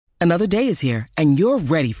Another day is here, and you're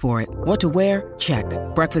ready for it. What to wear? Check.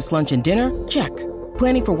 Breakfast, lunch, and dinner? Check.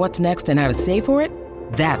 Planning for what's next and how to save for it?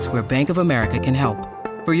 That's where Bank of America can help.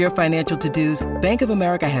 For your financial to-dos, Bank of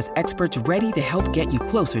America has experts ready to help get you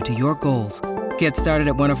closer to your goals. Get started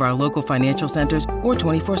at one of our local financial centers or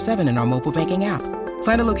 24/7 in our mobile banking app.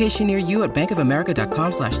 Find a location near you at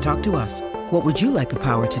bankofamerica.com/talktous. What would you like the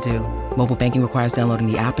power to do? Mobile banking requires downloading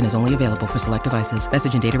the app and is only available for select devices.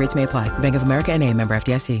 Message and data rates may apply. Bank of America N.A., member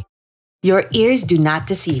FDIC. Your ears do not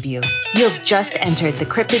deceive you. You have just entered the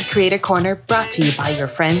Cryptid Creator Corner, brought to you by your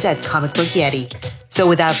friends at Comic Book Yeti. So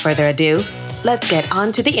without further ado, let's get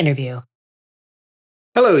on to the interview.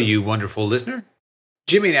 Hello, you wonderful listener.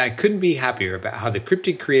 Jimmy and I couldn't be happier about how the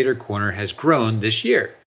Cryptid Creator Corner has grown this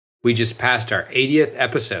year. We just passed our 80th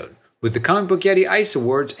episode with the Comic Book Yeti Ice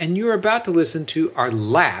Awards, and you're about to listen to our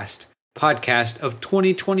last podcast of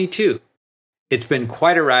 2022. It's been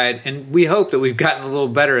quite a ride, and we hope that we've gotten a little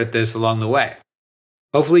better at this along the way.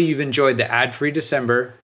 Hopefully you've enjoyed the ad-free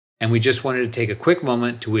December, and we just wanted to take a quick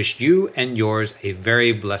moment to wish you and yours a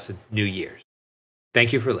very blessed New Year's.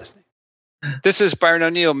 Thank you for listening. This is Byron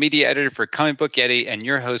O'Neill, media editor for Comic Book Yeti, and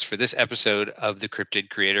your host for this episode of the Cryptid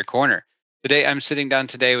Creator Corner. Today, I'm sitting down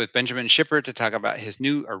with Benjamin Schipper to talk about his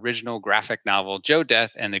new original graphic novel, Joe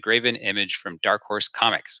Death and the Graven Image from Dark Horse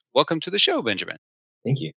Comics. Welcome to the show, Benjamin.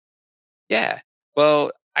 Thank you. Yeah.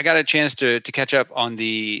 Well, I got a chance to catch up on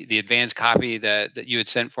the advanced copy that you had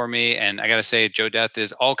sent for me. And I got to say, Joe Death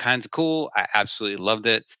is all kinds of cool. I absolutely loved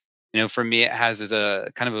it. You know, for me, it has a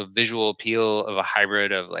kind of a visual appeal of a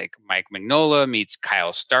hybrid of like Mike Mignola meets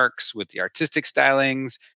Kyle Starks with the artistic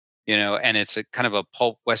stylings, you know, and it's a kind of a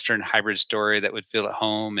pulp Western hybrid story that would feel at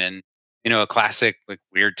home in, you know, a classic like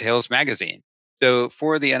Weird Tales magazine. So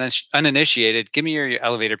for the uninitiated, give me your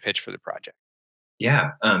elevator pitch for the project.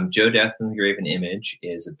 Yeah, Joe Death and the Graven Image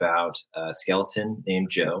is about a skeleton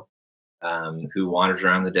named Joe who wanders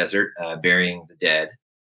around the desert burying the dead.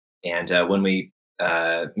 And when we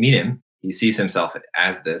meet him, he sees himself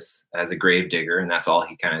as a grave digger, and that's all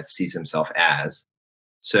he kind of sees himself as.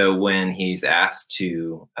 So when he's asked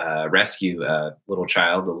to rescue a little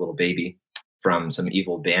child, a little baby, from some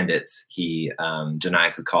evil bandits, he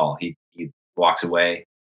denies the call. He walks away.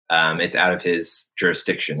 It's out of his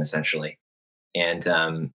jurisdiction, essentially.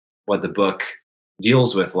 And what the book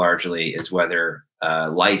deals with largely is whether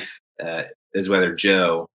whether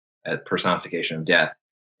Joe, a personification of death,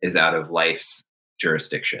 is out of life's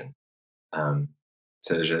jurisdiction. So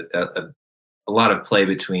there's a lot of play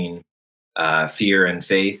between fear and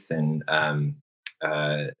faith, and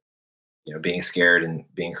being scared and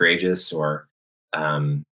being courageous, or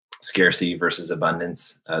scarcity versus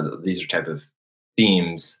abundance. These are type of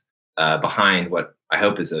themes behind what I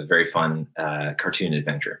hope is a very fun cartoon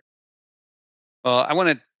adventure. Well, I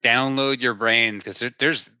want to download your brain because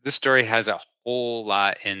this story has a whole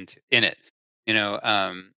lot in it. You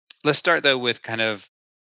know, let's start though with kind of,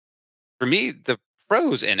 for me, the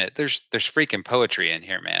prose in it. There's freaking poetry in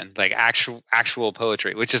here, man. Like actual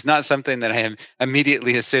poetry, which is not something that I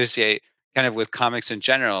immediately associate kind of with comics in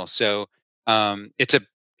general. So it's a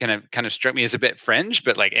kind of struck me as a bit fringe,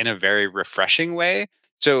 but like in a very refreshing way.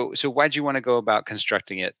 So why'd you want to go about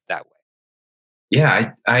constructing it that way?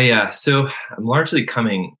 Yeah, so I'm largely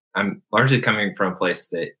coming from a place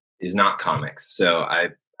that is not comics. So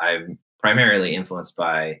I'm primarily influenced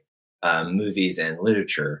by movies and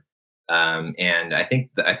literature, and I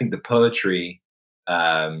think the poetry.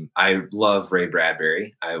 I love Ray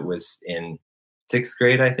Bradbury. I was in 6th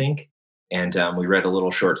grade, I think, and we read a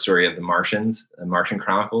little short story of the Martians, the Martian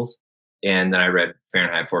Chronicles. And then I read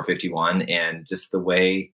Fahrenheit 451, and just the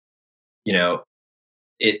way,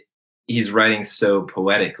 he's writing so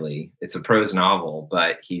poetically. It's a prose novel,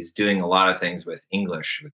 but he's doing a lot of things with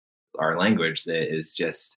English, with our language, that is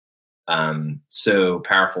just so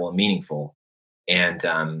powerful and meaningful. And,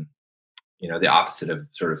 the opposite of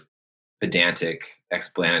sort of pedantic,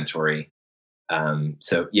 explanatory.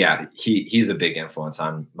 So yeah, he's a big influence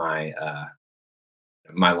on my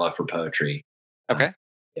love for poetry. Okay.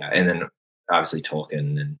 Yeah, and then obviously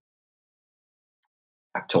Tolkien.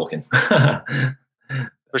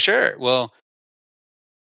 For sure. Well,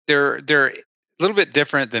 they're a little bit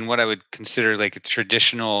different than what I would consider like a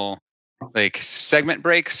traditional like segment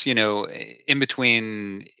breaks, in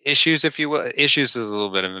between issues, if you will. Issues is a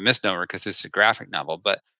little bit of a misnomer because it's a graphic novel,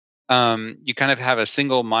 but you kind of have a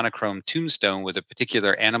single monochrome tombstone with a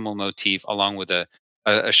particular animal motif along with a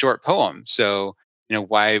short poem. So,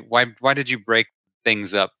 why did you break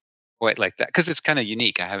things up quite like that? Because it's kind of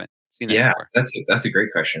unique. I haven't seen that before. That's a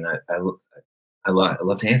great question. I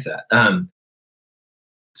love to answer that.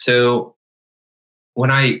 So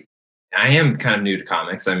when I I am kind of new to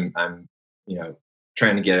comics. I'm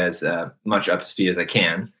trying to get as much up to speed as I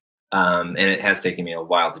can. And it has taken me a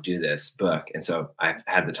while to do this book. And so I've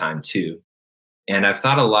had the time too. And I've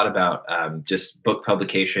thought a lot about just book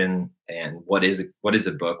publication and what is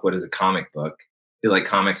a book? What is a comic book? I feel like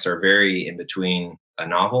comics are very in between a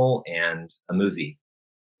novel and a movie.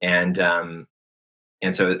 And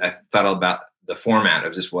so I thought about the format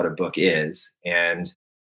of just what a book is. And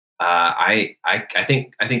I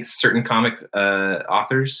think certain comic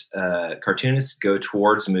authors, cartoonists go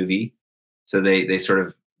towards movie. So they sort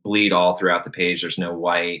of bleed all throughout the page. There's no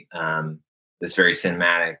white. It's very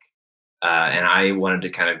cinematic. And I wanted to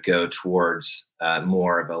kind of go towards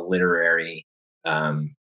more of a literary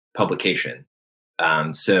publication.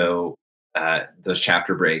 So those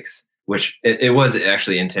chapter breaks, which it was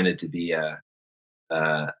actually intended to be a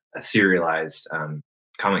serialized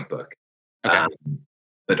comic book. Okay.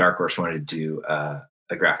 But Dark Horse wanted to do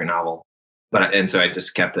a graphic novel. And so I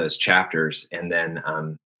just kept those chapters and then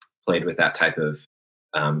played with that type of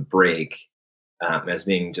break as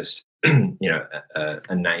being just,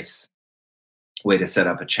 a nice way to set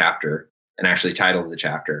up a chapter and actually title the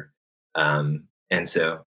chapter. And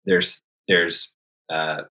so there's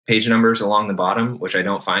page numbers along the bottom, which I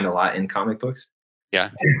don't find a lot in comic books. Yeah.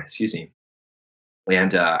 Excuse me.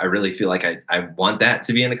 And I really feel like I want that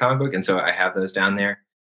to be in the comic book. And so I have those down there.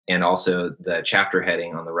 And also the chapter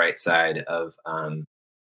heading on the right side of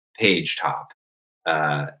page top.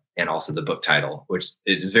 And also the book title, which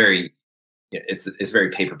is very, it's very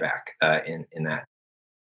paperback in that.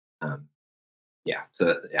 Yeah.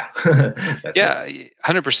 So yeah. Yeah,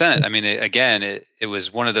 100%. I mean, it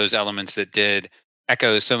was one of those elements that did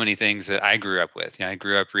echo so many things that I grew up with. I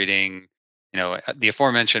grew up reading, the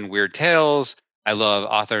aforementioned Weird Tales. I love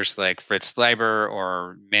authors like Fritz Leiber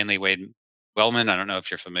or Manly Wade Wellman. I don't know if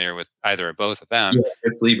you're familiar with either or both of them. Yeah,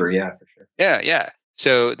 Fritz Leiber, yeah, for sure. Yeah.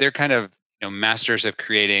 So they're kind of masters of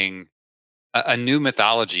creating a new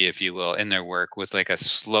mythology, if you will, in their work with like a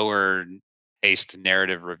slower paced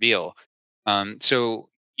narrative reveal. So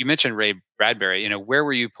you mentioned Ray Bradbury. Where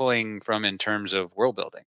were you pulling from in terms of world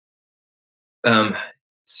building?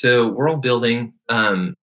 So world building,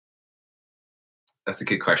 that's a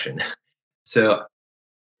good question. So,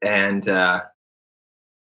 and I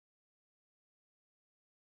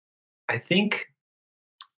think,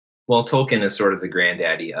 well, Tolkien is sort of the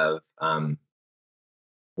granddaddy of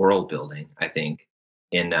world building, I think,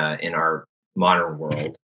 in our modern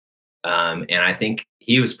world. And I think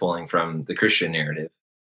he was pulling from the Christian narrative.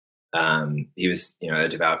 He was, a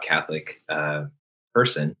devout Catholic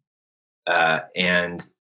person,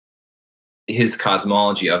 and his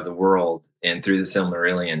cosmology of the world and through the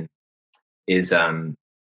Silmarillion is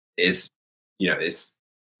it's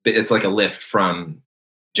like a lift from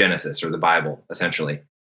Genesis or the Bible, essentially.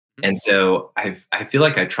 And so I feel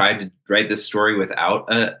like I tried to write this story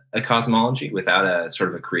without a cosmology, without a sort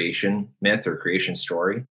of a creation myth or creation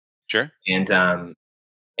story. Sure. And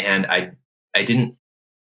I didn't,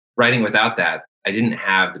 writing without that, I didn't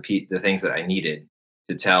have the things that I needed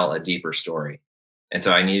to tell a deeper story. And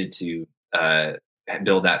so I needed to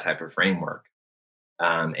build that type of framework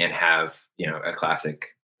and have, a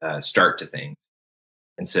classic start to things.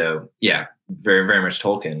 And so, yeah, very, very much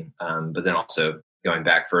Tolkien, but then also going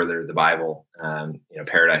back further, the Bible,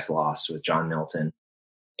 Paradise Lost with John Milton.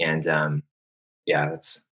 And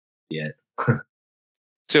that's it.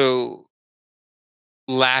 So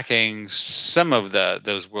lacking some of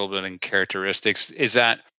those world building characteristics, is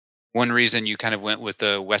that one reason you kind of went with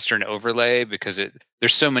the Western overlay? Because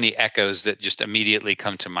there's so many echoes that just immediately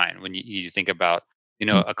come to mind when you think about,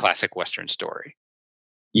 a classic Western story.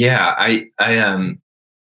 Yeah, I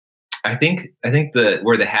think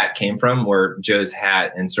where the hat came from, where Joe's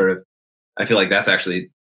hat, and sort of, I feel like that's actually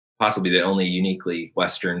possibly the only uniquely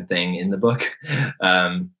Western thing in the book.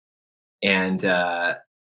 And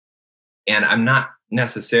I'm not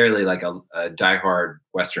necessarily like a diehard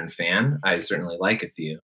Western fan. I certainly like a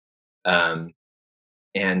few. But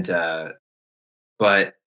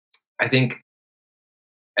I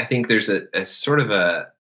think there's a sort of a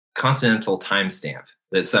continental timestamp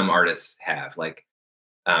that some artists have. Like,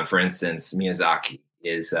 for instance, Miyazaki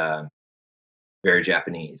is very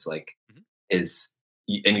Japanese. Like,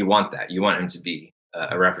 and you want that. You want him to be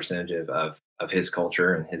a representative of his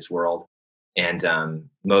culture and his world. And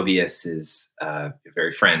Mobius is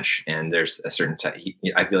very French, and there's a certain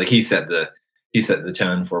I feel like he set the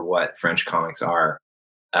tone for what French comics are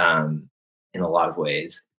in a lot of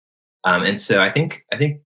ways. And so I think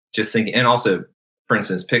just thinking, and also, for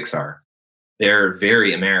instance, Pixar, they're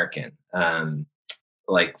very American.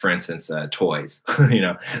 like for instance, toys. Starting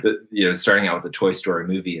out with a Toy Story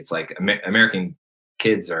movie, it's like American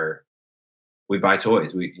kids we buy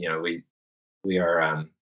toys. We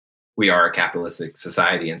are a capitalistic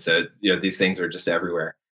society, and so these things are just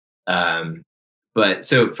everywhere. But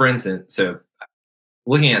so, for instance,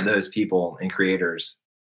 looking at those people and creators,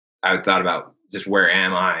 I thought about just where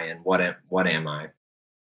am I and what am I?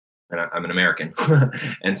 And I'm an American,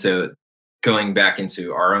 and so going back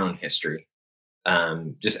into our own history,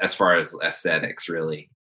 just as far as aesthetics, really,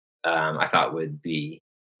 I thought would be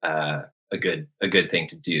a good thing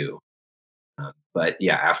to do. But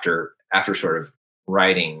yeah, after sort of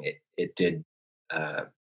writing, it did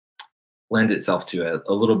lend itself to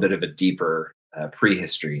a little bit of a deeper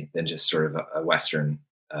prehistory than just sort of a Western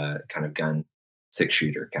kind of gun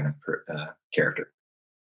 6-shooter kind of character.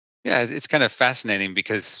 Yeah, it's kind of fascinating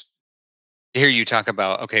because here you talk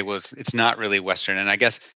about, okay, well, it's not really Western, and I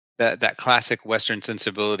guess that classic Western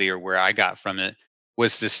sensibility, or where I got from it,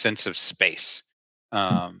 was this sense of space,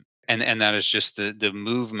 and that is just the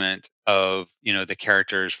movement of the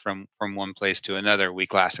characters from one place to another. We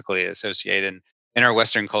classically associate in our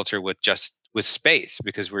Western culture with space,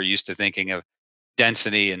 because we're used to thinking of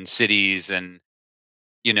density and cities, and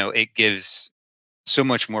it gives so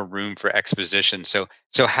much more room for exposition. So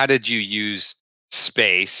how did you use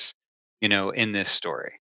space, in this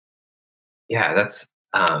story? Yeah, that's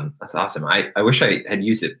awesome. I wish I had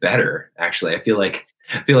used it better. Actually, I feel like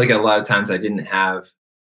a lot of times I didn't have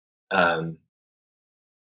um,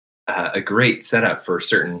 a great setup for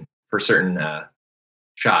certain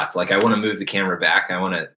shots. Like I want to move the camera back. I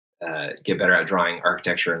want to get better at drawing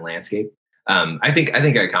architecture and landscape. I think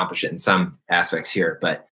I accomplished it in some aspects here,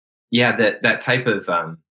 but yeah, that type of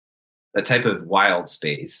wild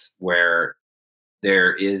space where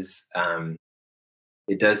there is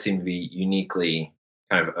it does seem to be uniquely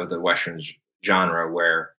kind of the Western genre,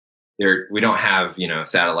 where we don't have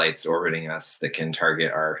satellites orbiting us that can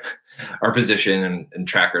target our position and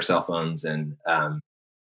track our cell phones, and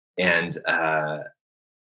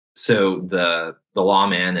so the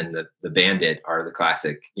lawman and the bandit are the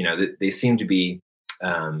classic. They seem to be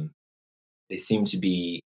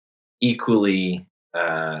equally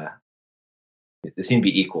they seem to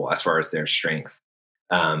be equal as far as their strengths.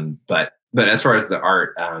 But as far as the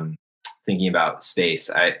art, thinking about space,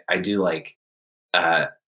 I do like Mike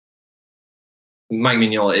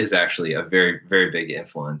Mignola is actually a very, very big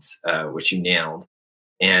influence, which you nailed.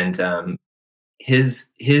 And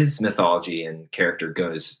his mythology and character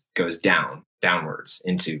goes downwards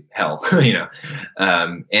into hell,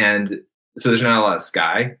 and so there's not a lot of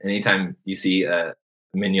sky. Anytime you see a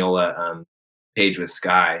Mignola page with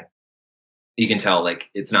sky, you can tell like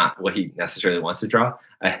it's not what he necessarily wants to draw,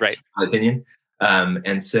 Right. my opinion.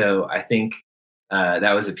 And so I think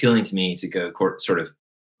that was appealing to me, to go sort of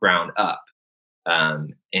ground up,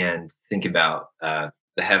 and think about the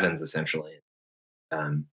heavens essentially.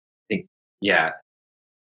 I think, yeah,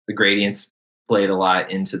 the gradients played a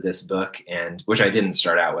lot into this book, and which I didn't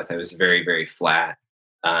start out with. I was very, very flat.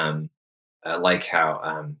 I like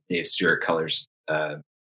how Dave Stewart colors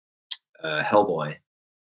Hellboy,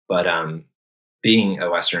 but being a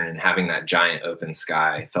Western and having that giant open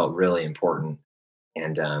sky felt really important,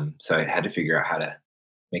 and so I had to figure out how to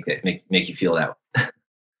make you feel that.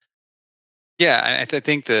 Yeah, I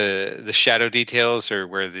think the shadow details are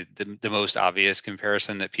where the most obvious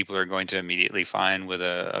comparison that people are going to immediately find with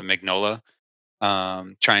a Magnola.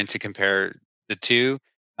 Trying to compare the two,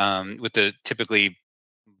 with the typically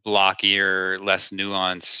blockier, less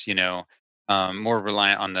nuance, more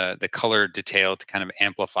reliant on the color detail to kind of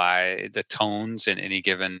amplify the tones in any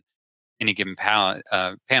given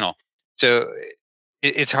panel. So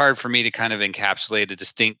it's hard for me to kind of encapsulate a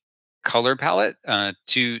distinct color palette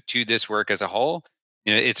to this work as a whole.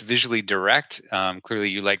 It's visually direct. Clearly,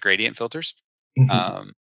 you like gradient filters.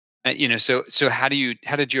 Um, so how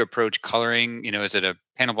did you approach coloring? Is it a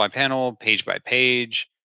panel by panel, page by page?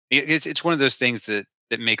 It's one of those things that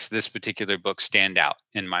makes this particular book stand out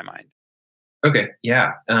in my mind. Okay,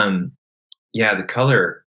 yeah, yeah. The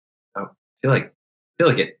color, I feel like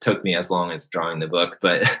it took me as long as drawing the book,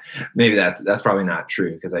 but maybe that's probably not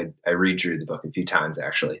true, because I redrew the book a few times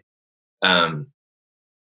actually. I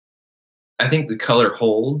think the color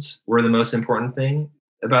holds were the most important thing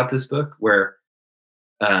about this book. Where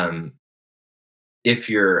I'm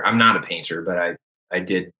not a painter, but I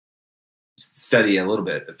did study a little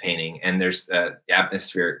bit of painting, and there's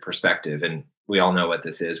atmospheric perspective, and we all know what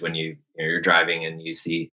this is when you're driving and you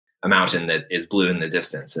see a mountain that is blue in the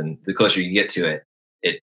distance, and the closer you get to it,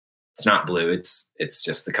 it's not blue. It's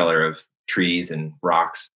just the color of trees and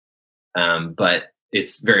rocks. But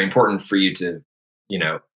it's very important for you to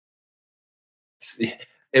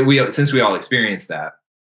since we all experienced that,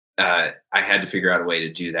 I had to figure out a way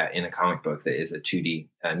to do that in a comic book that is a 2D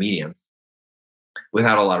medium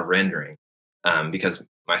without a lot of rendering, because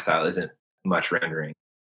my style isn't much rendering.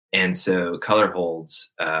 And so color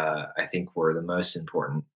holds, I think, were the most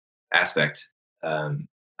important aspect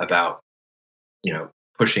about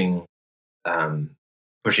pushing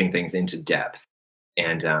pushing things into depth,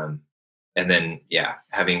 and then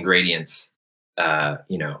having gradients,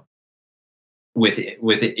 with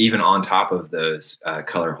it even on top of those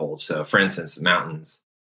color holds. So, for instance, mountains,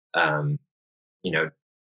 you know,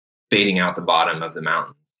 fading out the bottom of the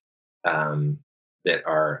mountains that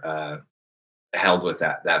are held with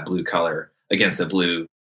that blue color against a blue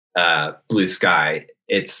sky.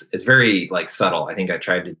 It's very like subtle. I think I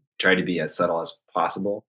tried to be as subtle as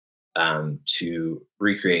possible to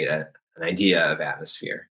recreate an idea of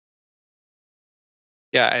atmosphere.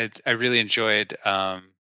 Yeah, I really enjoyed.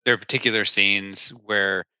 There are particular scenes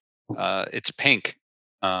where it's pink,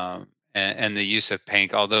 and the use of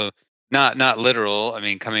pink, although not literal. I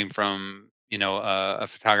mean, coming from a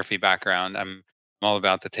photography background, I'm all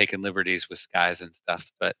about the taking liberties with skies and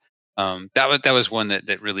stuff. But that was one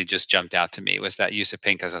that really just jumped out to me, was that use of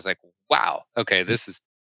pink, because I was like, wow, okay, this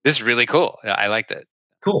is really cool. I liked it.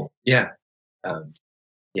 Cool. Yeah. Um,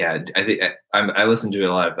 yeah. I think I listen to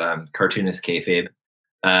a lot of cartoonist kayfabe,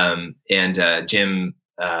 and Jim.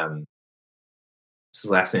 What's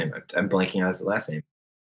his last name? I'm blanking on his last name.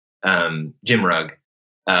 Jim Rugg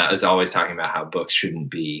is always talking about how books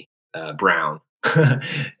shouldn't be brown.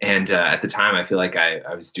 And at the time, I feel like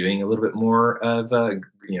I was doing a little bit more of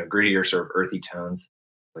grittier, sort of earthy tones.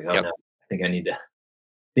 Like, oh Yep. no, I think I need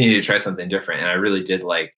to try something different. And I really did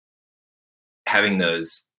like having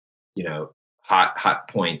those, hot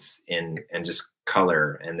points in and just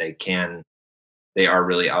color, and they are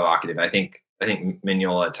really evocative. I think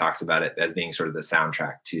Mignola talks about it as being sort of the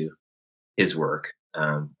soundtrack to his work,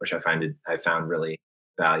 which I found really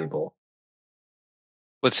valuable.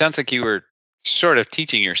 Well, it sounds like you were sort of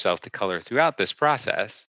teaching yourself to color throughout this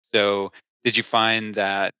process. So, did you find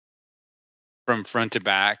that from front to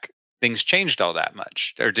back, things changed all that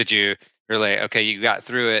much? Or you're like, okay, you got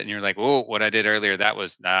through it and you're like, oh, what I did earlier, that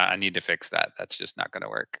was, nah, I need to fix that. That's just not going to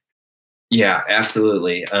work. Yeah,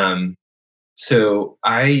 absolutely. So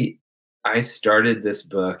I started this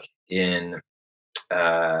book in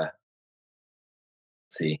let's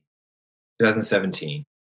see, 2017,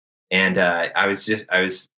 and I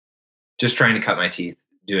was just trying to cut my teeth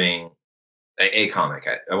doing a comic.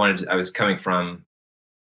 I was coming from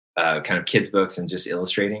kind of kids books and just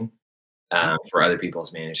illustrating for other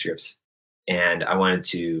people's manuscripts, and I wanted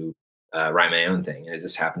to write my own thing, and it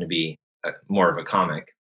just happened to be more of a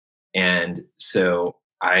comic. And so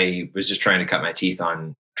I was just trying to cut my teeth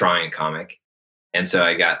on drawing a comic. And so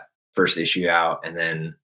I got first issue out, and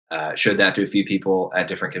then showed that to a few people at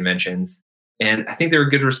different conventions. And I think there were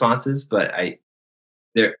good responses, but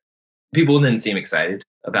people didn't seem excited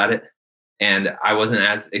about it. And I wasn't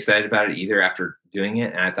as excited about it either after doing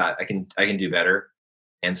it. And I thought I can do better.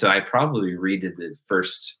 And so I probably redid the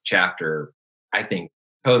first chapter, I think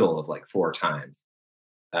total of like 4 times.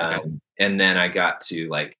 Okay. And then I got to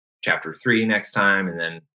like chapter 3 next time, and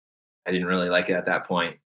then I didn't really like it at that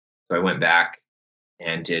point, so I went back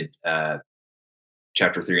and did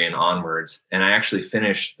chapter 3 and onwards, and I actually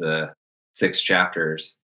finished the 6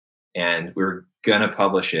 chapters, and we were gonna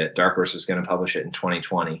publish it. Dark Horse was gonna publish it in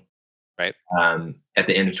 2020, Right. at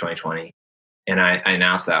the end of 2020, and I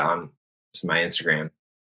announced that on just my Instagram,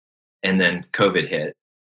 and then COVID hit,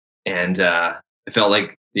 and it felt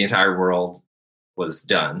like the entire world was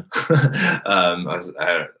done.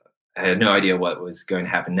 I had no idea what was going to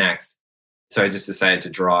happen next, so I just decided to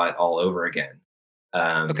draw it all over again.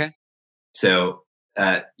 Okay. So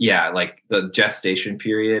like the gestation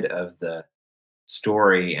period of the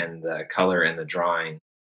story and the color and the drawing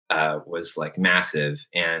was like massive,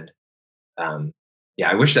 and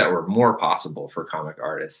I wish that were more possible for comic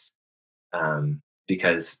artists,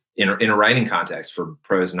 because in a writing context for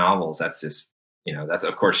prose novels, that's just that's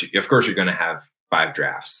of course you're going to have 5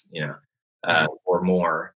 drafts, or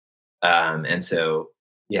more. And so,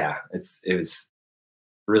 it was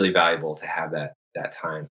really valuable to have that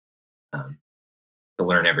time to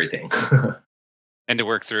learn everything. And to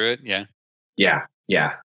work through it. Yeah.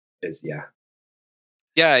 Yeah, it's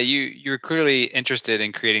Yeah. You're clearly interested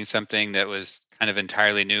in creating something that was kind of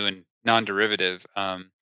entirely new and non-derivative,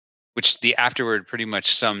 which the afterword pretty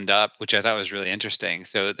much summed up, which I thought was really interesting.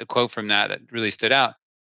 So the quote from that really stood out: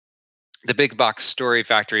 the big box story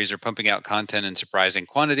factories are pumping out content in surprising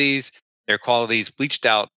quantities. Their qualities bleached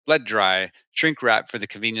out, bled dry, shrink wrapped for the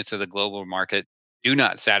convenience of the global market. do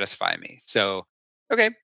not satisfy me. So, okay,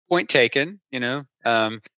 point taken.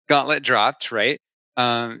 Gauntlet dropped. Right.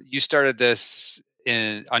 You started this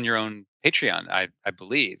on your own Patreon, I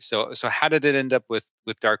believe. So how did it end up with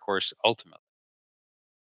Dark Horse ultimately?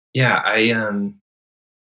 Yeah,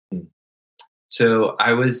 so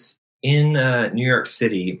I was in New York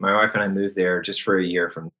City. My wife and I moved there just for a year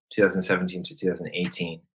from 2017 to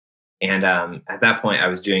 2018. And at that point, I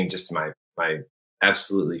was doing just my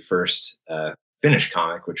absolutely first finished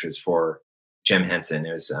comic, which was for Jim Henson.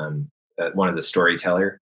 It was one of the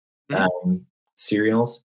storyteller Mhm.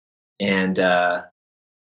 serials. And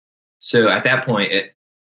so at that point,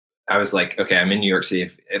 I was like, okay, I'm in New York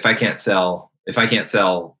City. If I can't sell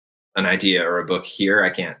an idea or a book here, I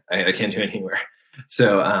can't do it anywhere.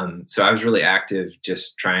 So I was really active,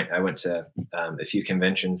 just trying. I went to a few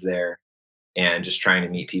conventions there, and just trying to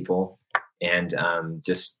meet people, and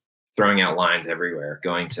just throwing out lines everywhere,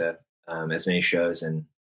 going to as many shows, and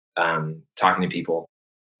talking to people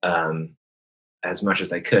as much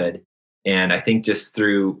as I could. And I think just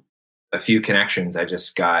through a few connections, I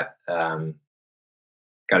just got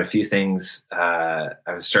a few things. I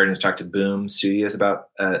was starting to talk to Boom Studios about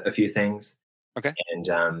a few things, Okay.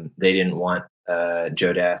 and they didn't want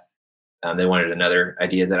Joe Death. They wanted another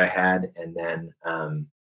idea that I had, and then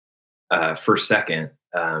First Second,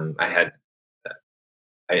 I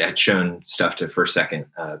had shown stuff to First Second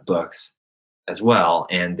books as well,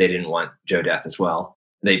 and they didn't want Joe Death as well.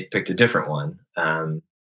 They picked a different one,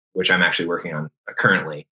 which I'm actually working on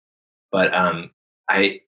currently. But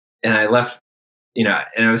I left, and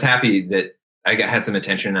I was happy that had some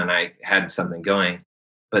attention and I had something going.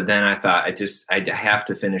 But then I thought, I have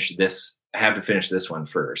to finish this. I have to finish this one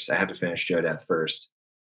first. I have to finish Joe Death first,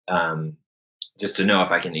 um, just to know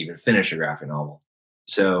if I can even finish a graphic novel.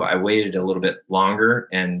 So I waited a little bit longer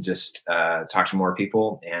and just talked to more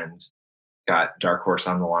people and got Dark Horse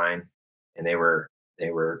on the line, and they were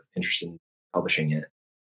interested in publishing it.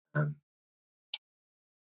 Um,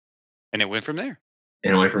 And it went from there.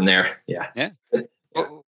 and went from there. Yeah. Yeah. Yeah.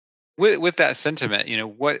 Well, with that sentiment,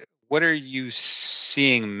 what are you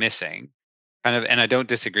seeing missing? Kind of, and I don't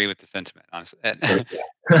disagree with the sentiment, honestly.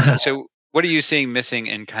 Yeah. So, what are you seeing missing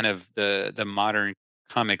in kind of the modern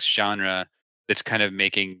comics genre that's kind of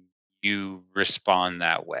making you respond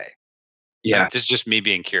that way? Yeah. This is just me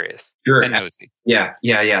being curious Sure. and nosy. Yeah.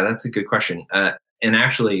 That's a good question. And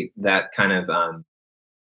actually, that kind of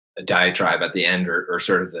a diatribe at the end, or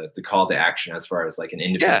sort of the call to action, as far as like an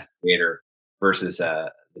independent Yeah. creator versus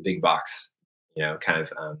the big box, kind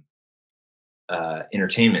of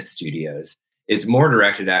entertainment studios, is more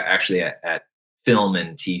directed at film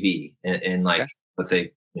and TV, and like, Okay. let's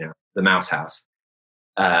say, the Mouse House.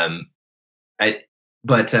 Um, I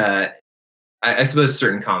but I suppose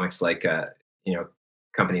certain comics like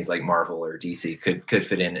companies like Marvel or DC could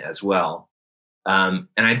fit in as well. And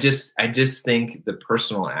I just think the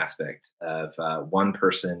personal aspect of one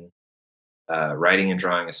person writing and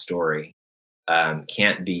drawing a story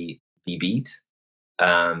can't be beat.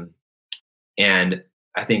 Um, and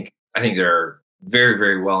I think there are very,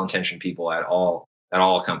 very well intentioned people at all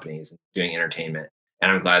companies doing entertainment,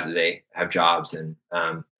 and I'm glad that they have jobs. And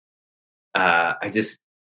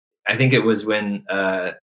I think it was when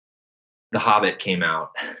The Hobbit came out,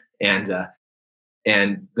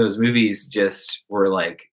 and those movies just were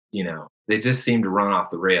like, they just seemed to run off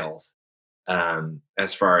the rails,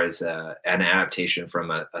 as far as an adaptation from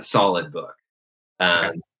a solid book.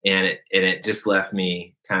 Okay. And it just left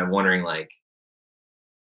me kind of wondering, like,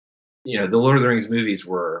 the Lord of the Rings movies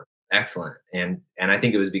were excellent, and I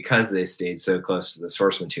think it was because they stayed so close to the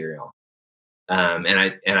source material. And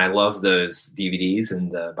I love those DVDs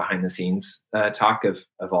and the behind the scenes talk of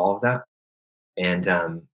all of that. And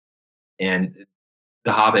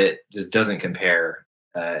The Hobbit just doesn't compare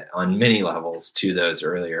on many levels to those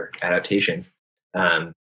earlier adaptations.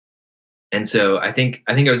 Um, and so I think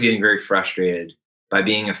I was getting very frustrated by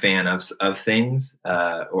being a fan of things,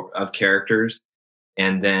 or of characters,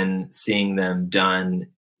 and then seeing them done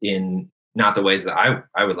in not the ways that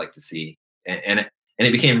I would like to see. And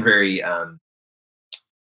it became very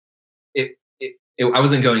I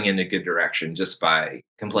wasn't going in a good direction just by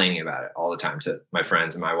complaining about it all the time to my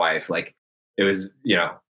friends and my wife. Like, it was,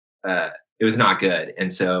 uh, it was not good.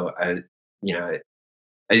 And so I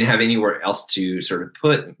didn't have anywhere else to sort of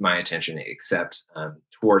put my attention except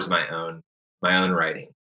towards my own writing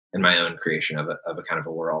and my own creation of a kind of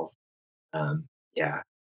a world. Yeah,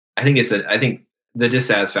 I think the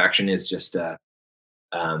dissatisfaction is just,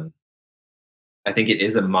 um, I think it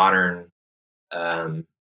is a um,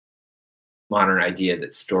 modern idea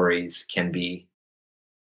that stories can be,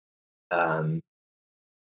 um,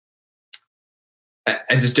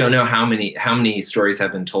 I just don't know how many stories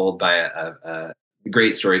have been told by a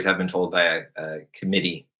great stories have been told by a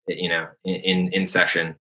committee, in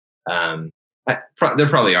session. There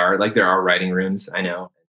probably are, like, there are writing rooms, I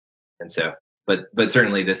know. And so, but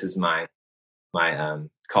certainly this is my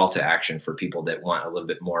call to action for people that want a little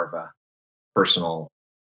bit more of a personal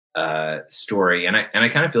story. And I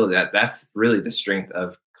kind of feel that that's really the strength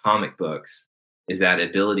of comic books, is that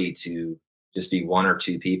ability to just be one or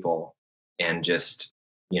two people, and just,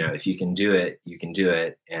 if you can do it, you can do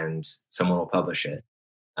it, and someone will publish it.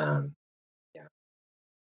 Um, yeah.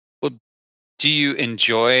 Well, do you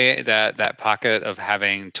enjoy that pocket of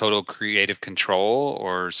having total creative control,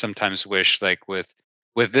 or sometimes wish, like with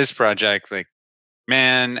this project, like,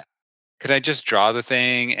 man, could I just draw the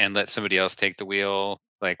thing and let somebody else take the wheel,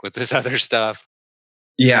 like with this other stuff?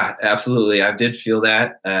 Yeah, absolutely. I did feel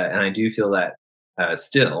that, and I do feel that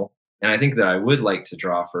still. And I think that I would like to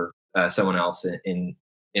draw for someone else in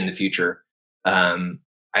the future. Um,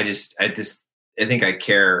 I think I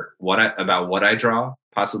care about what I draw,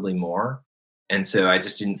 possibly more. And so I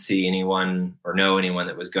just didn't see anyone or know anyone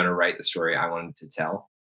that was going to write the story I wanted to tell.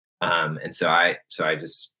 And so I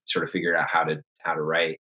just sort of figured out how to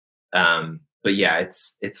write. But yeah,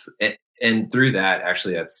 and through that,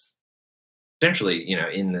 actually, that's essentially,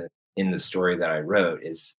 in the story that I wrote,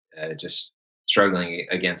 is just struggling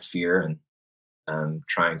against fear, and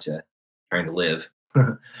trying to live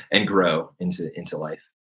and grow into life.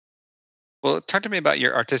 Well, talk to me about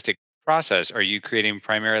your artistic process. Are you creating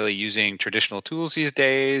primarily using traditional tools these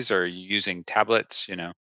days, or are you using tablets?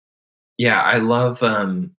 Yeah, I love.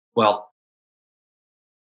 Well,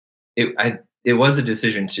 it was a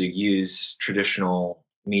decision to use traditional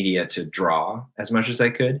media to draw as much as I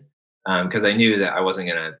could, because I knew that I wasn't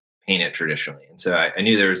going to paint it traditionally, and so I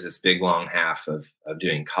knew there was this big long half of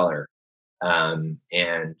doing color,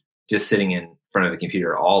 and just sitting in front of a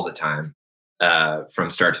computer all the time, from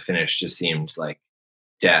start to finish, just seemed like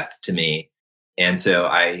death to me. And so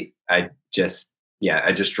I just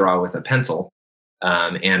draw with a pencil,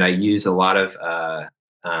 and I use a lot of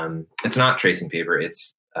it's not tracing paper,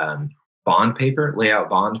 it's bond paper, layout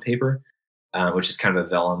bond paper, which is kind of a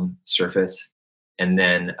vellum surface. And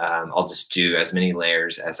then I'll just do as many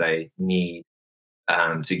layers as I need,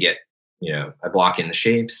 to get, I block in the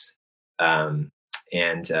shapes, um,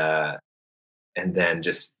 and then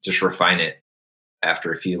just refine it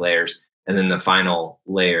after a few layers. And then the final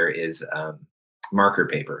layer is marker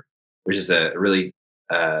paper, which is a really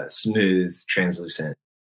smooth, translucent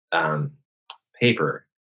um, paper.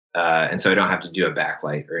 And so I don't have to do a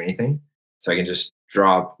backlight or anything. So I can just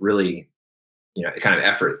draw really, kind of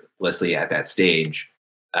effortlessly at that stage.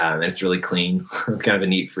 And it's really clean. I'm kind of a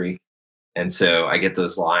neat freak. And so I get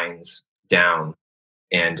those lines down,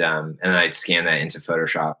 and then I'd scan that into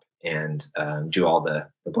Photoshop, and do all the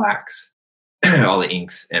blacks, all the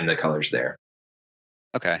inks and the colors there.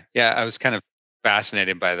 Okay. Yeah, I was kind of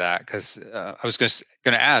fascinated by that because I was going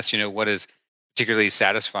to ask, what is particularly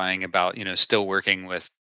satisfying about, still working with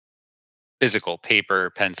physical paper,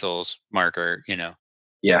 pencils, marker,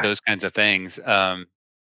 Yeah. those kinds of things,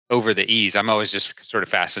 over the ease. I'm always just sort of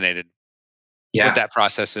fascinated with Yeah. that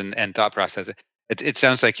process and thought process. It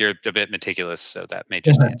sounds like you're a bit meticulous, so that may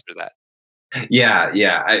just answer that. Yeah.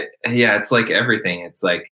 Yeah. It's like everything. It's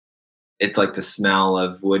like the smell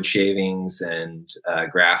of wood shavings and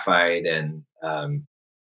graphite and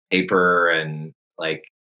paper, and like,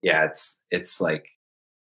 yeah, it's like,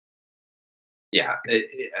 yeah.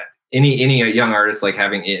 Any young artist, like,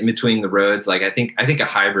 having in between the roads, like, I think a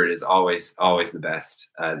hybrid is always the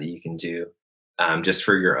best that you can do, just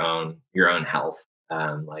for your own health,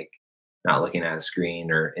 like, not looking at a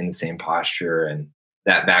screen or in the same posture, and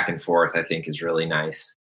that back and forth, I think, is really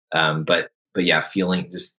nice. But yeah,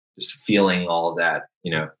 just feeling all of that,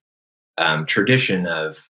 tradition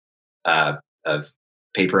of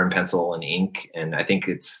paper and pencil and ink. And I think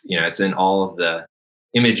it's in all of the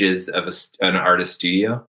images of an artist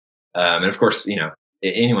studio. And of course,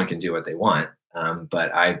 anyone can do what they want.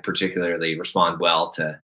 But I particularly respond well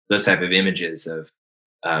to those type of images of,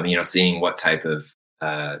 seeing what type of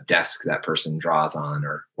desk that person draws on,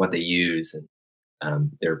 or what they use,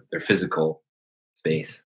 and their physical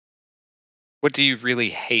space. What do you really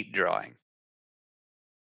hate drawing?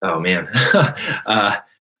 Oh man, I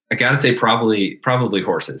gotta say, probably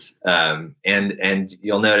horses. And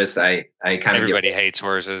you'll notice I kind of Everybody hates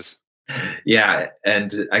horses. yeah,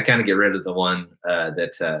 and I kind of get rid of the one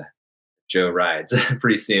that Joe rides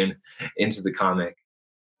pretty soon into the comic.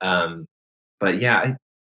 Um, but yeah,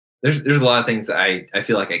 there's a lot of things that I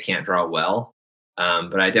feel like I can't draw well,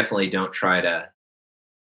 but I definitely don't try to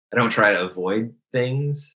avoid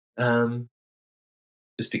things.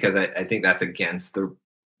 just because I think that's against the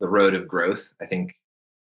road of growth. I think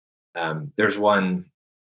there's one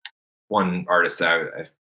artist that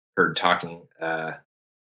I've heard talking. I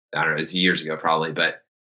don't know, it was years ago probably, but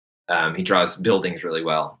he draws buildings really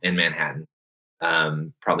well in Manhattan,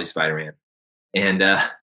 probably Spider-Man. And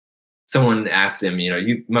someone asked him,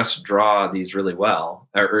 you must draw these really well,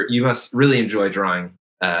 or you must really enjoy drawing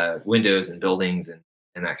windows and buildings and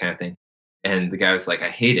that kind of thing. And the guy was like, I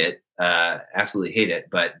hate it, absolutely hate it,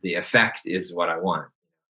 but the effect is what I want.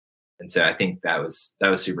 And so I think that was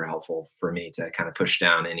super helpful for me to kind of push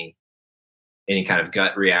down any kind of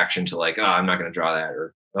gut reaction to like, oh, I'm not going to draw that,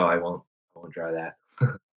 or oh, I won't draw that.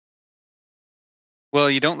 Well,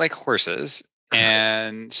 you don't like horses,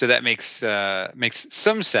 and so that makes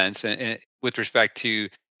some sense with respect to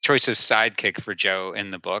choice of sidekick for Joe in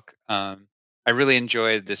the book. I really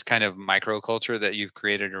enjoyed this kind of microculture that you've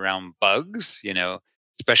created around bugs.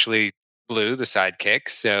 Especially Blue, the sidekick.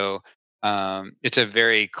 So it's a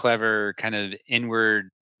very clever kind of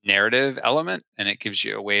inward narrative element, and it gives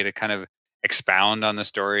you a way to kind of expound on the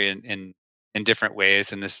story in different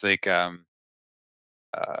ways. And this like uh,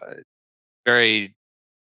 very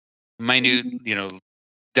minute,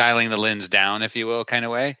 dialing the lens down, if you will, kind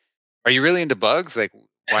of way. Are you really into bugs? Like,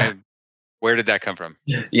 why? Where did that come from?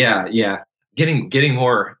 Yeah. Getting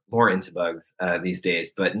more into bugs these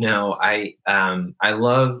days. But no, I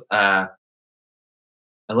love the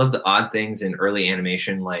odd things in early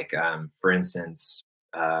animation, like for instance,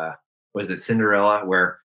 was it Cinderella,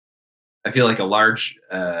 where I feel like a large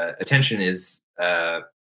attention is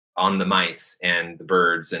on the mice and the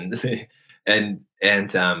birds and and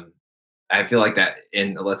I feel like that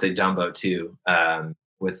in, let's say, Dumbo too,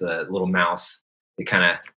 with a little mouse, it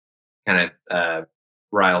kind of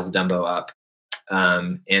riles Dumbo up,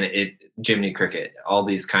 and Jiminy Cricket, all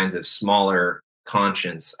these kinds of smaller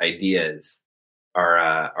conscience ideas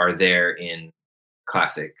are there in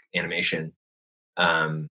classic animation,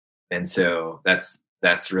 and so that's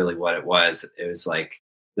really what it was. It was like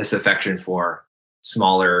this affection for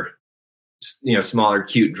smaller,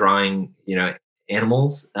 cute drawing,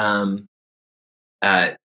 animals.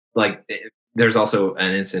 Like there's also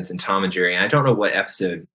an instance in Tom and Jerry, and I don't know what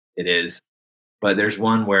episode it is, but there's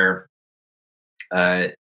one where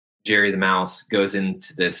Jerry the mouse goes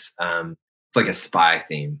into this. It's like a spy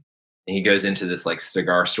theme, and he goes into this like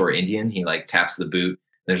cigar store Indian. He like taps the boot.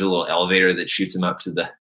 There's a little elevator that shoots him up to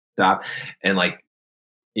the top, and like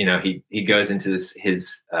he goes into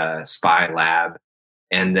his spy lab,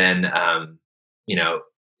 and then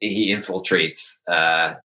he infiltrates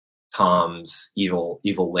Tom's evil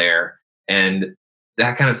lair, and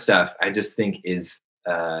that kind of stuff I just think is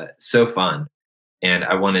so fun, and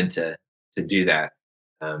I wanted to do that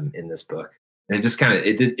in this book. And it just kind of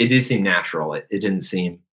it did seem natural. It didn't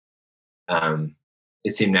seem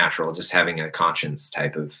it seemed natural just having a conscience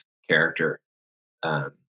type of character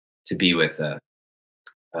to be with a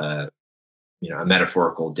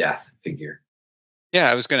metaphorical death figure. Yeah,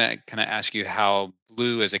 I was gonna kind of ask you how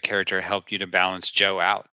Blue as a character helped you to balance Joe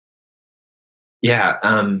out. Yeah,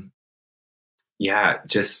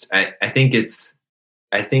 just I think it's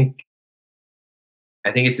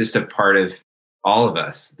just a part of all of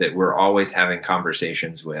us that we're always having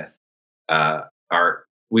conversations with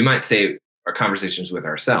we might say our conversations with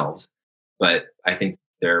ourselves, but I think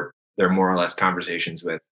they're more or less conversations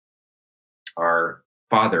with our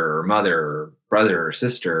father or mother or brother or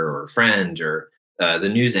sister or friend, or the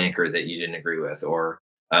news anchor that you didn't agree with, or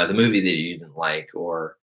the movie that you didn't like,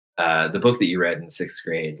 or the book that you read in sixth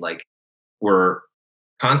grade. Like, we're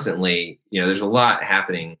constantly, there's a lot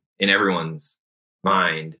happening in everyone's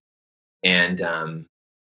mind, and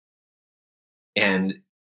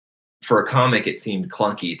for a comic, it seemed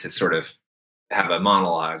clunky to sort of have a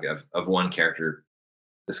monologue of one character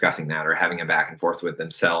discussing that or having a back and forth with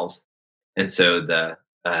themselves. And so the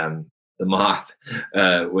moth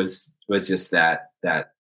was just that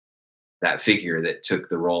figure that took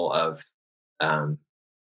the role of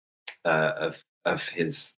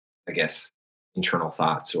his, I guess, internal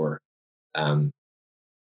thoughts, or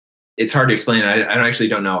it's hard to explain. I actually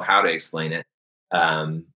don't know how to explain it,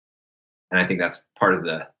 and I think that's part of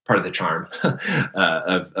the charm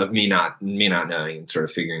of me not knowing and sort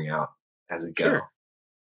of figuring out as we go. Sure.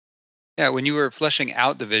 Yeah, when you were fleshing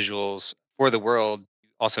out the visuals for the world, you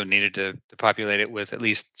also needed to populate it with at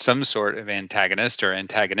least some sort of antagonist or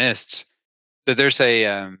antagonists. So there's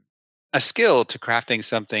a skill to crafting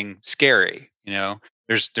something scary.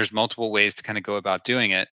 There's multiple ways to kind of go about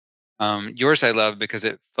doing it. Yours I love because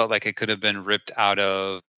it felt like it could have been ripped out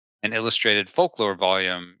of an illustrated folklore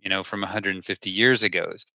volume, from 150 years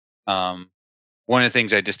ago. one of the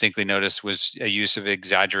things I distinctly noticed was a use of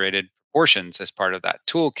exaggerated proportions as part of that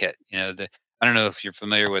toolkit. I don't know if you're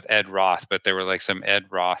familiar with Ed Roth, but there were like some Ed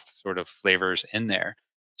Roth sort of flavors in there.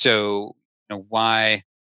 So, why?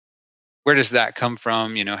 Where does that come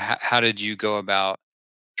from? How did you go about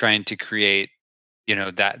trying to create,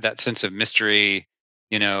 that sense of mystery,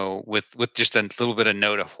 with just a little bit of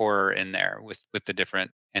note of horror in there with the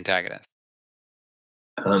different antagonists?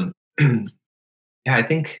 Um, yeah, I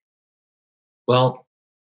think. Well,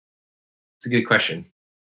 it's a good question.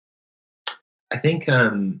 I think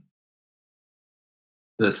the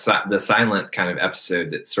silent kind of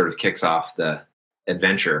episode that sort of kicks off the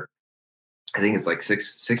adventure. I think it's like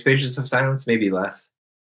six pages of silence, maybe less.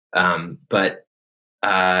 But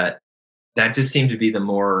that just seemed to be the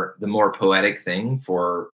more poetic thing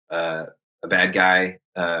for a bad guy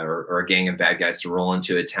or a gang of bad guys to roll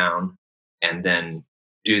into a town and then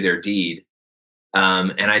do their deed.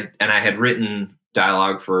 And I had written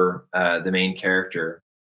dialogue for the main character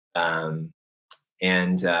and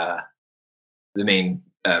the main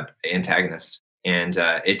antagonist, and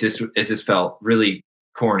it just felt really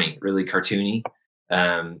corny, really cartoony.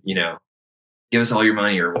 Give us all your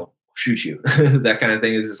money or we'll shoot you. That kind of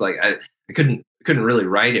thing is just like I couldn't really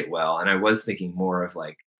write it well, and I was thinking more of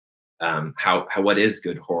like how what is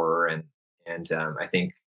good horror, and I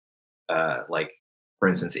think like for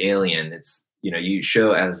instance Alien, it's you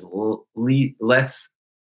show as less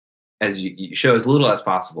as you show as little as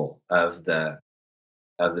possible of the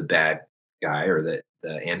bad guy or the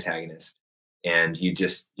antagonist, and you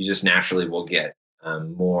just naturally will get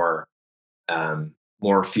more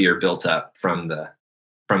fear built up from the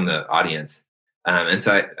audience, and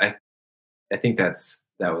so I think that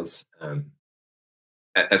was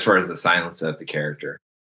as far as the silence of the character,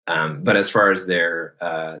 but as far as their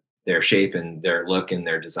shape and their look and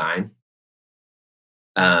their design,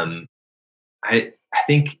 I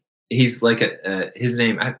think he's like his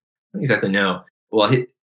name. I don't exactly know. Well,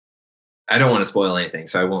 I don't want to spoil anything,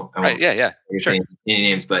 so I won't. Right? Yeah. Sure. Say any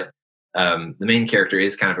names, but the main character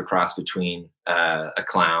is kind of a cross between a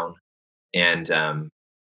clown and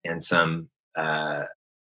some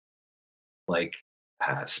like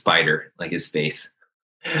spider, like his face.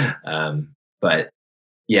 But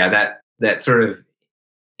yeah, that sort of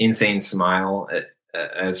insane smile,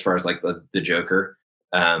 as far as like the Joker.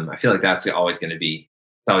 I feel like that's always going to be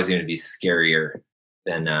scarier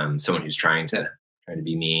than someone who's trying to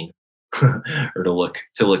be mean or to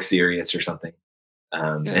look serious or something.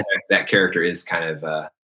 And that character is kind of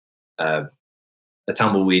a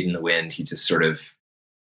tumbleweed in the wind. He just sort of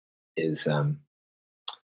is.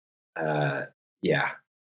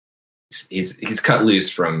 He's cut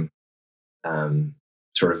loose from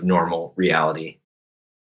sort of normal reality.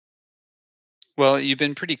 Well, you've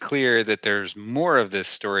been pretty clear that there's more of this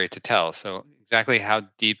story to tell. So exactly how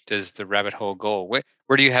deep does the rabbit hole go? Where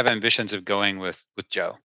do you have ambitions of going with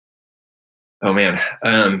Joe? Oh man,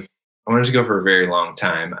 I wanted to go for a very long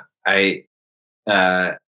time. I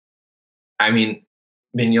mean,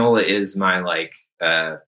 Mignola is my like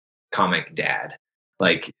comic dad,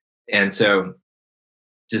 like, and so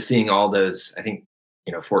just seeing all those, I think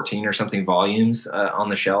 14 or something volumes on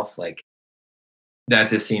the shelf, like that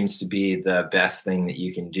just seems to be the best thing that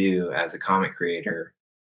you can do as a comic creator.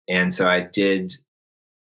 And so I did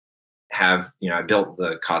have, I built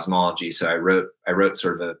the cosmology. So I wrote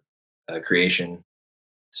sort of a creation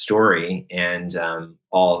story, and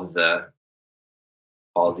all of the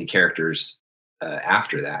characters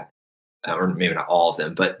after that, or maybe not all of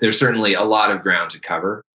them, but there's certainly a lot of ground to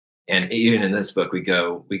cover. And even in this book, we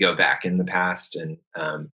go back in the past,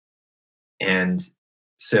 and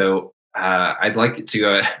so I'd like it to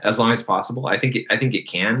go as long as possible. I think it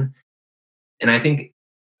can, and I think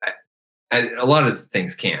a lot of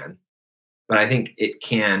things can, but I think it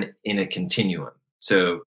can in a continuum.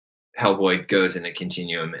 So Hellboy goes in a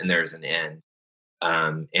continuum, and there's an end,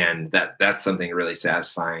 and that's something really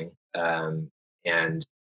satisfying. And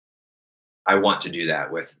I want to do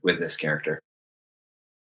that with this character.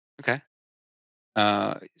 Okay.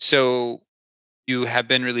 So you have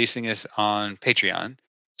been releasing this on Patreon.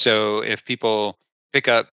 So if people pick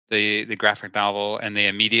up the graphic novel and they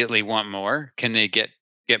immediately want more, can they get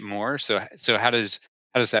more? So how does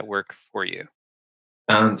that work for you?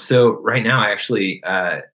 So right now, I actually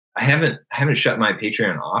I haven't shut my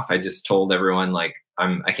Patreon off. I just told everyone like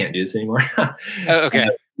I can't do this anymore. Oh, okay.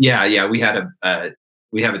 Yeah. We have a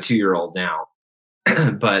 2-year-old now,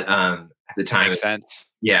 but at the time, makes sense.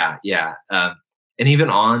 Yeah. And even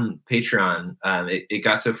on Patreon, it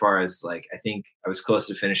got so far as like I think I was close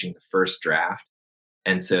to finishing the first draft,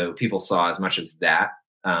 and so people saw as much as that.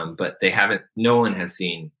 but they haven't. No one has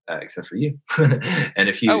seen except for you. And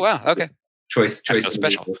if Oh you wow, okay. choice I feel choice,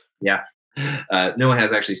 special. yeah, no one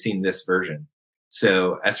has actually seen this version.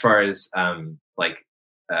 So as far as like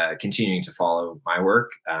continuing to follow my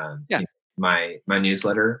work, Yeah. my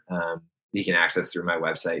newsletter, you can access through my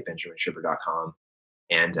website benjaminschipper.com,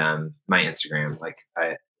 and my Instagram. Like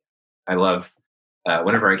I love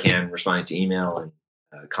whenever I can responding to email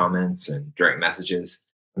and comments and direct messages.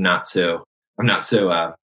 I'm not so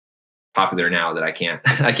popular now that I can't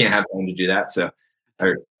I can't have time to do that. So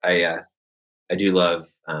I I do love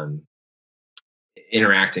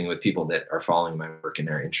interacting with people that are following my work and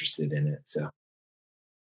are interested in it. So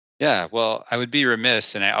Yeah, well, I would be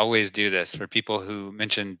remiss, and I always do this for people who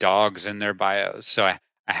mention dogs in their bios. So I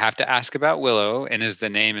have to ask about Willow, and is the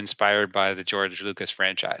name inspired by the George Lucas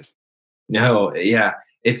franchise? no, yeah,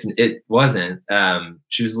 it wasn't.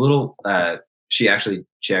 She was a little. She actually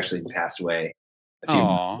passed away a few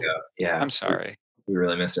months Oh, ago. Yeah, I'm sorry. we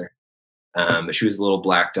really miss her. But she was a little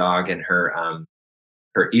black dog, and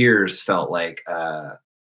her ears felt like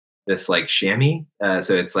this like chamois.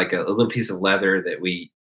 So it's like a little piece of leather that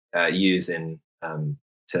we use in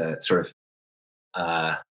to sort of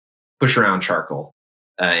uh, push around charcoal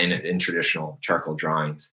in traditional charcoal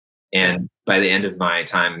drawings. Yeah. And by the end of my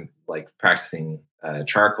time like practicing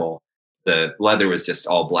charcoal, the leather was just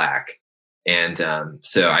all black. And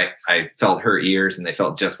so I felt her ears and they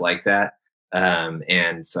felt just like that.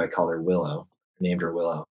 And so I called her Willow, named her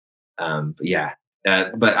Willow. But yeah,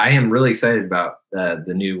 but I am really excited about the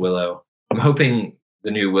new Willow. I'm hoping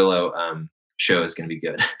the new Willow show is going to be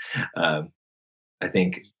good. um, I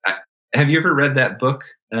think. Have you ever read that book,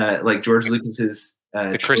 like George Lucas's?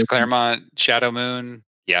 The Chris Claremont Shadow Moon.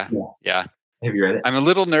 Yeah. Yeah. Yeah. Have you read it? I'm a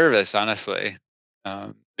little nervous, honestly,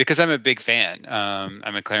 because I'm a big fan.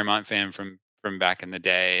 I'm a Claremont fan from back in the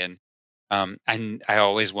day, and I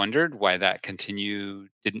always wondered why that continued.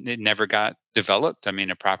 Didn't it never got developed? I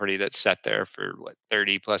mean, a property that's sat there for what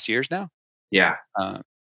 30 plus years now. Yeah, Uh,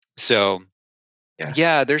 so yeah,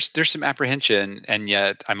 yeah, there's some apprehension, and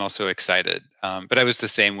yet I'm also excited. But I was the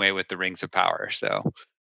same way with the Rings of Power. So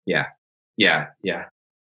yeah, yeah.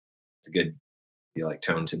 It's a good, feel like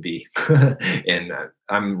tone to be, and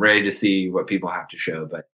I'm ready to see what people have to show,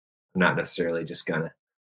 but I'm not necessarily just gonna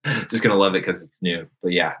love it because it's new.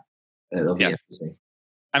 But yeah, it'll be yeah, interesting.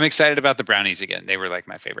 I'm excited about the brownies again. They were like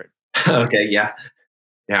my favorite. Okay, yeah,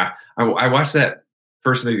 yeah. I watched that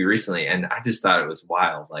first movie recently, and I just thought it was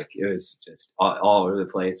wild. Like it was just all over the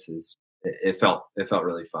place. It felt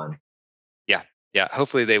really fun. Yeah, yeah.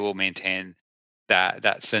 Hopefully, they will maintain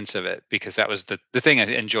that sense of it, because that was the thing I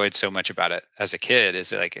enjoyed so much about it as a kid.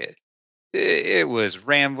 Is like it was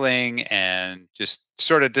rambling and just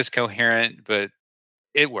sort of discoherent, but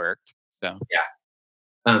it worked. So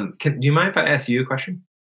Yeah. Do you mind if I ask you a question?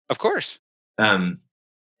 of course. Um,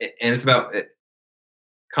 and it's about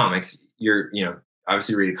comics. You're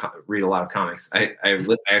obviously read a lot of comics. I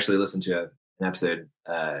actually listened to an episode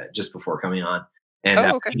just before coming on, and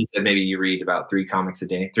Oh, okay. you said maybe you read about three comics a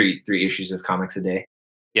day, three issues of comics a day.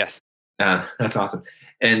 Yes. That's awesome.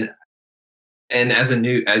 And as a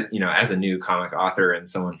new comic author and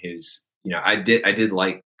someone who's I did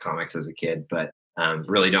like comics as a kid, but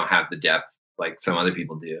really don't have the depth like some other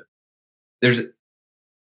people do. There's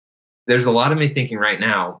there's a lot of me thinking right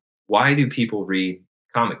now, why do people read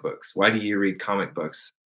comic books? Why do you read comic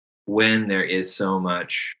books when there is so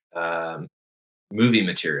much movie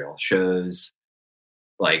material, shows,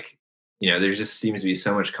 like, there just seems to be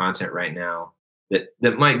so much content right now that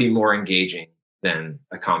might be more engaging than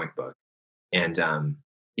a comic book. And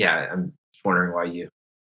yeah, I'm just wondering why you.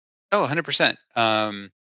 Oh, 100%.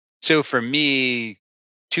 So for me,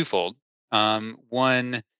 twofold.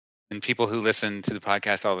 One, and people who listen to the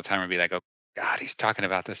podcast all the time will be like, "Oh God, he's talking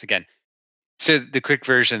about this again." So the quick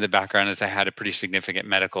version of the background is I had a pretty significant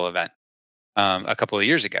medical event a couple of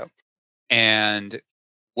years ago, and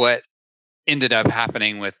what ended up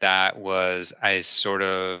happening with that was I sort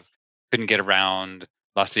of couldn't get around,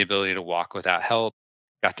 lost the ability to walk without help,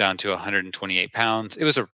 got down to 128 pounds. It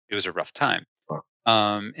was a rough time.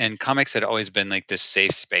 And comics had always been like this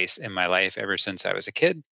safe space in my life ever since I was a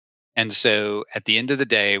kid. And so at the end of the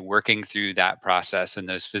day, working through that process and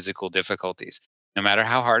those physical difficulties, no matter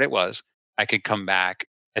how hard it was, I could come back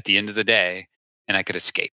at the end of the day and I could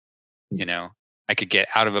escape. you know I could get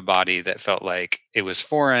out of a body that felt like it was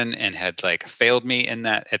foreign and had like failed me in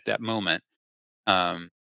that at that moment. um,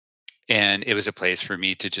 and it was a place for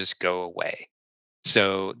me to just go away.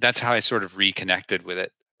 So that's how I sort of reconnected with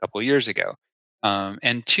it a couple of years ago.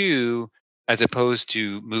 And two, as opposed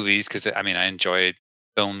to movies, because I mean I enjoyed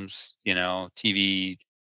films, TV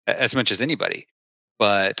as much as anybody.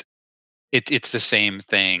 but it's the same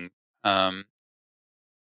thing. Um,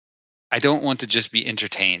 I don't want to just be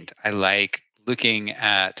entertained. I like looking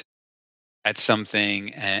at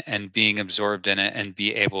something and being absorbed in it and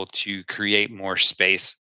be able to create more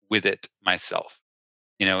space with it myself,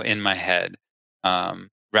 in my head,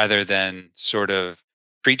 rather than sort of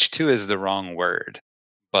preach to is the wrong word,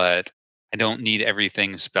 but I don't need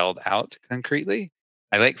everything spelled out concretely.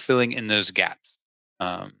 I like filling in those gaps.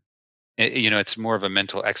 Um, it's more of a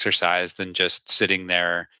mental exercise than just sitting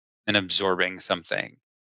there and absorbing something,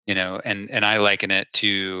 and I liken it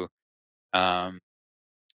to, um,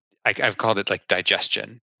 I've called it like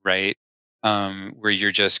digestion, right? Where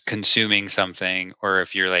you're just consuming something, or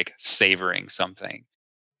if you're like savoring something,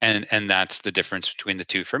 and that's the difference between the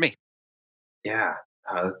two for me. Yeah,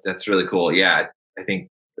 that's really cool. Yeah, I think,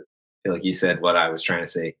 I feel like you said what I was trying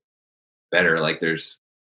to say better. Like, there's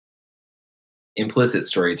implicit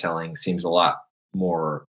storytelling seems a lot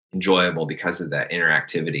more enjoyable because of that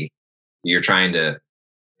interactivity. You're trying to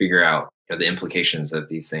figure out, the implications of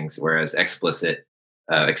these things, whereas explicit,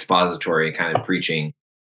 expository kind of preaching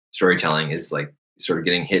storytelling is like sort of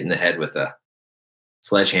getting hit in the head with a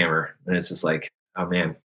sledgehammer, and it's just like, oh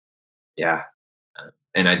man, yeah.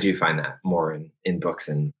 And I do find that more in books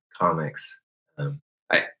and comics. Um,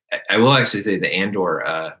 I I will actually say the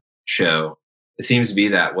Andor show, it seems to be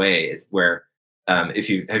that way. It's where, if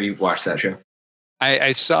you have you watched that show?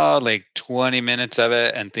 I saw like 20 minutes of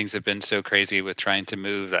it, and things have been so crazy with trying to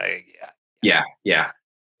move. Yeah, yeah,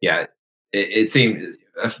 yeah. It seemed,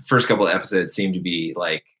 first couple of episodes seemed to be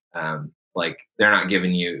like they're not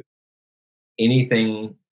giving you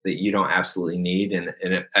anything that you don't absolutely need, and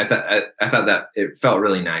I thought that it felt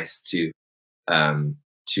really nice to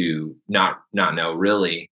not know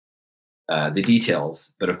really the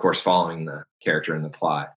details, but of course following the character and the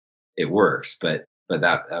plot, it works. But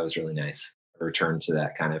that was really nice. A return to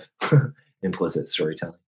that kind of implicit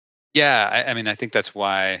storytelling. Yeah, I mean, I think that's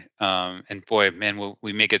why. And boy, man,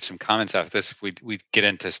 we may get some comments off this if we get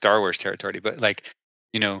into Star Wars territory. But like,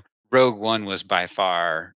 you know, Rogue One was by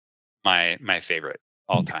far my favorite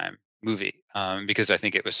all time movie, because I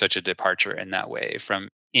think it was such a departure in that way from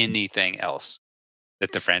anything else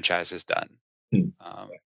that the franchise has done. Hmm. Um,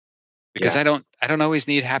 because Yeah, I don't always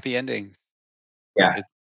need happy endings. yeah,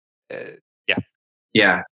 It, uh, yeah,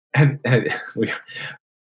 yeah. Have,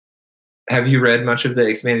 have you read much of the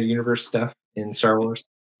expanded universe stuff in Star Wars?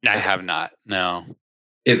 I have not. No.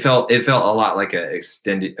 It felt a lot like a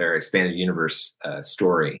extended or expanded universe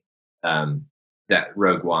story, that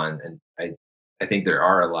Rogue One, and I think there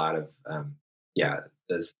are a lot of, yeah,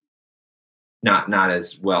 those not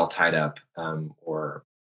as well tied up, or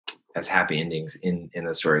as happy endings in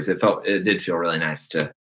the stories. It did feel really nice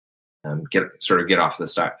to, get off the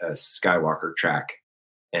Skywalker track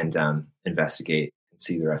and, investigate and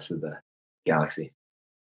see the rest of the galaxy.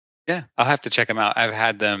 Yeah, I'll have to check them out. I've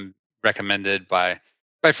had them recommended by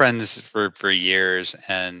friends for years,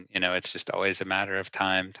 and it's just always a matter of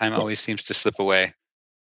time. Time Yeah. always seems to slip away.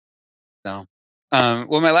 So,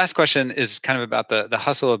 well, my last question is kind of about the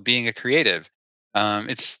hustle of being a creative.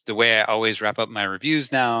 It's the way I always wrap up my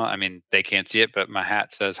reviews now. I mean, they can't see it, but my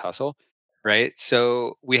hat says hustle, right?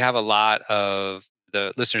 So we have a lot of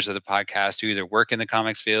the listeners of the podcast who either work in the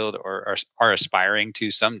comics field or are aspiring to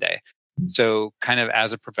someday. So, kind of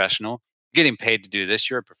as a professional, getting paid to do this,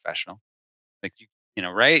 you're a professional. Like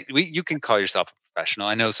right? You can call yourself a professional.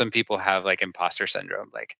 I know some people have like imposter syndrome.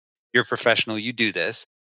 Like, you're a professional, you do this.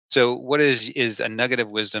 So, what is a nugget of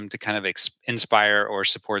wisdom to kind of inspire or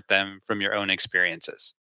support them from your own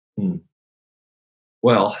experiences? Hmm.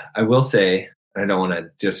 Well, I will say, I don't want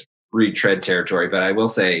to just retread territory, but I will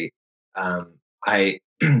say, I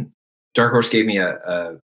Dark Horse gave me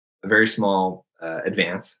a very small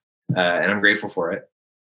advance, and I'm grateful for it.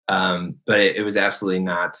 But it was absolutely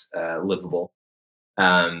not livable.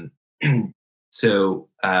 Um, so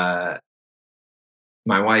my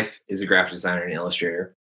wife is a graphic designer and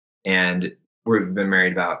illustrator, and we've been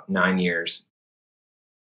married about 9 years.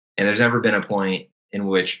 And there's never been a point in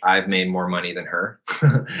which I've made more money than her.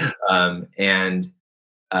 And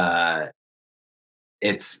uh,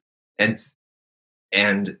 it's it's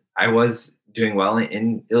and I was doing well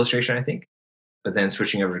in illustration, I think, but then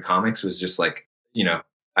switching over to comics was just like,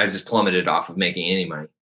 I just plummeted off of making any money.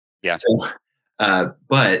 Yeah. So,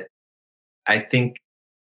 but I think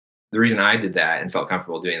the reason I did that and felt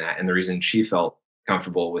comfortable doing that, and the reason she felt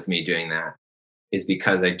comfortable with me doing that, is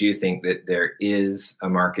because I do think that there is a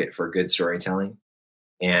market for good storytelling.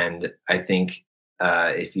 And I think,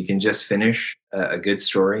 if you can just finish a good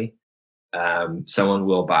story, someone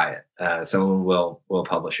will buy it. Someone will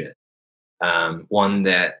publish it. One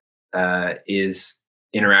that is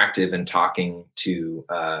interactive and talking to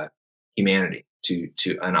humanity,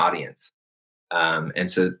 to an audience. And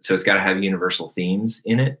so it's got to have universal themes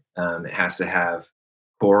in it. It has to have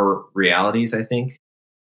core realities, I think,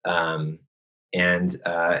 and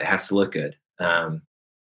it has to look good.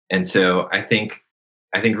 And so I think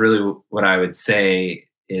really what I would say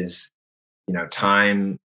is,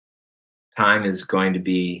 time is going to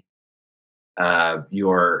be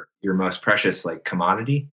your most precious like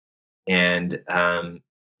commodity. And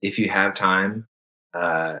if you have time,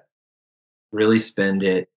 really spend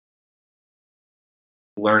it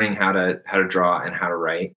learning how to draw and how to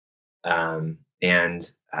write.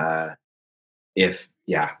 If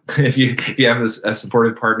you have a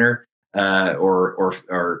supportive partner,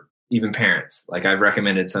 or even parents, like I've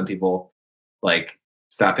recommended some people, like,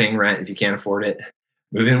 stop paying rent if you can't afford it,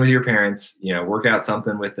 move in with your parents, work out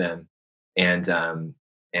something with them, and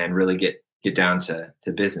really get down to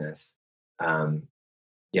business. So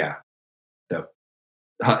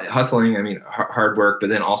hustling, I mean, hard work, but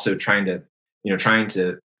then also trying to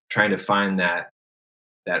find that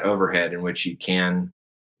overhead in which you can,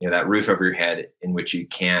 that roof over your head in which you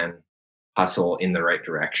can hustle in the right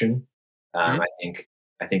direction. I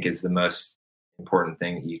think is the most important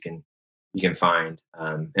thing that you can find.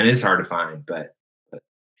 And it's hard to find, but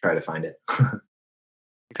try to find it.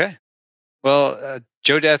 Okay. Well,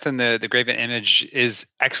 Joe Death and the Graven image is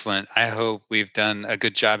excellent. I hope we've done a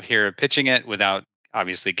good job here of pitching it without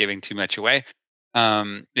obviously giving too much away.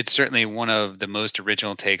 It's certainly one of the most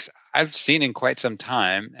original takes I've seen in quite some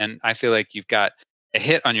time. And I feel like you've got a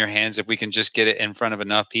hit on your hands if we can just get it in front of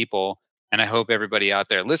enough people. And I hope everybody out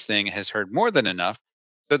there listening has heard more than enough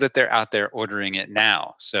so that they're out there ordering it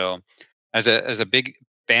now. So as a big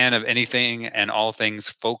fan of anything and all things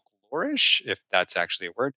folklorish, if that's actually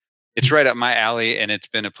a word, it's right up my alley. And it's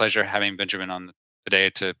been a pleasure having Benjamin on today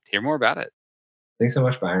to hear more about it. Thanks so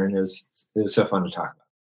much, Byron. It was so fun to talk about.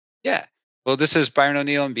 Yeah. Well, this is Byron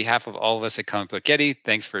O'Neill on behalf of all of us at Comic Book Yeti.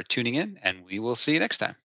 Thanks for tuning in, and we will see you next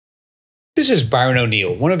time. This is Byron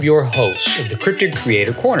O'Neill, one of your hosts of the Cryptid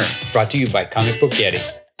Creator Corner, brought to you by Comic Book Yeti.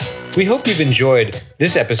 We hope you've enjoyed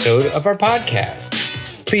this episode of our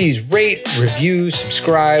podcast. Please rate, review,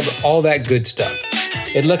 subscribe, all that good stuff.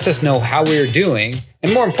 It lets us know how we are doing,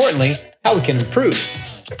 and more importantly, how we can improve.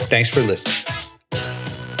 Thanks for listening.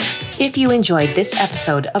 If you enjoyed this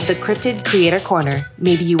episode of the Cryptid Creator Corner,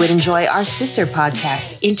 maybe you would enjoy our sister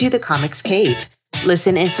podcast, Into the Comics Cave.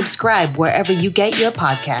 Listen and subscribe wherever you get your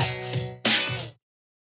podcasts.